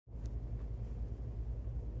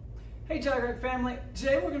Hey Tiger family,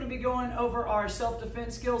 today we're going to be going over our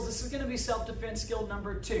self-defense skills. This is going to be self-defense skill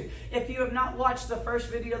number 2. If you have not watched the first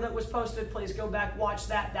video that was posted, please go back, watch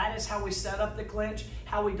that. That is how we set up the clinch,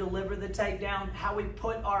 how we deliver the takedown, how we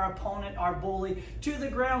put our opponent, our bully, to the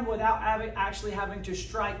ground without actually having to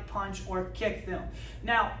strike, punch, or kick them.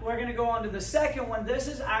 Now, we're going to go on to the second one. This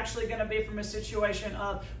is actually going to be from a situation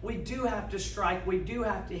of we do have to strike, we do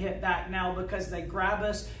have to hit back now because they grab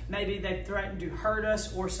us, maybe they threaten to hurt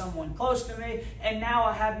us or someone close to me, and now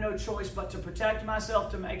I have no choice but to protect myself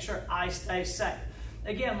to make sure I stay safe.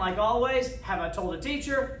 Again, like always, have I told a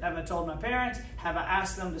teacher? Have I told my parents? Have I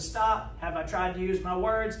asked them to stop? Have I tried to use my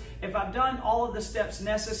words? If I've done all of the steps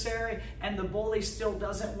necessary and the bully still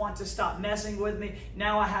doesn't want to stop messing with me,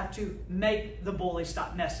 now I have to make the bully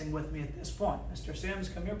stop messing with me at this point. Mr. Sims,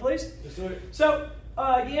 come here, please. Yes, sir. So,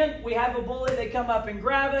 again, we have a bully, they come up and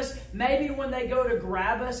grab us. Maybe when they go to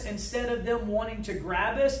grab us, instead of them wanting to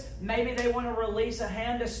grab us, maybe they want to release a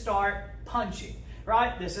hand to start punching.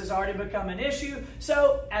 Right? This has already become an issue.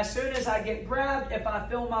 So as soon as I get grabbed, if I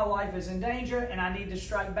feel my life is in danger and I need to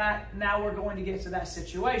strike back, now we're going to get to that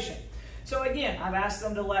situation. So again, I've asked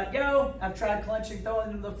them to let go. I've tried clinching,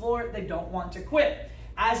 throwing them to the floor. They don't want to quit.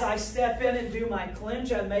 As I step in and do my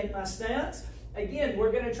clinch, I make my stance. Again,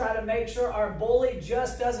 we're going to try to make sure our bully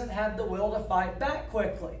just doesn't have the will to fight back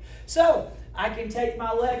quickly. So I can take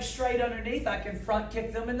my legs straight underneath. I can front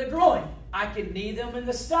kick them in the groin. I can knee them in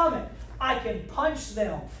the stomach. I can punch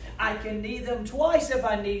them. I can knee them twice if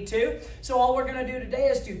I need to. So all we're going to do today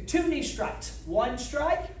is do 2 knee strikes. 1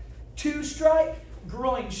 strike, 2 strike,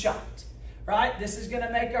 groin shot. Right? This is going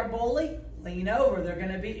to make our bully lean over. They're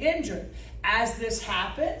going to be injured. As this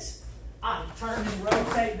happens, I turn and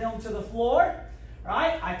rotate them to the floor.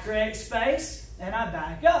 Right? I create space and I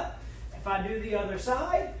back up. If I do the other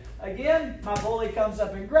side, again, my bully comes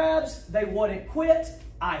up and grabs. They wouldn't quit.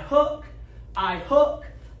 I hook. I hook.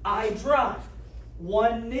 I drive.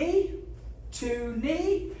 1 knee, 2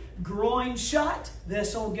 knee, groin shot.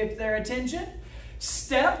 This will get their attention.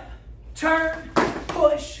 Step, turn,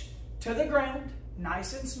 push to the ground.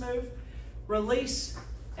 Nice and smooth. Release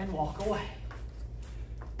and walk away.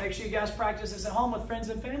 Make sure you guys practice this at home with friends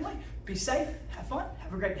and family. Be safe, have fun,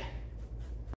 have a great day.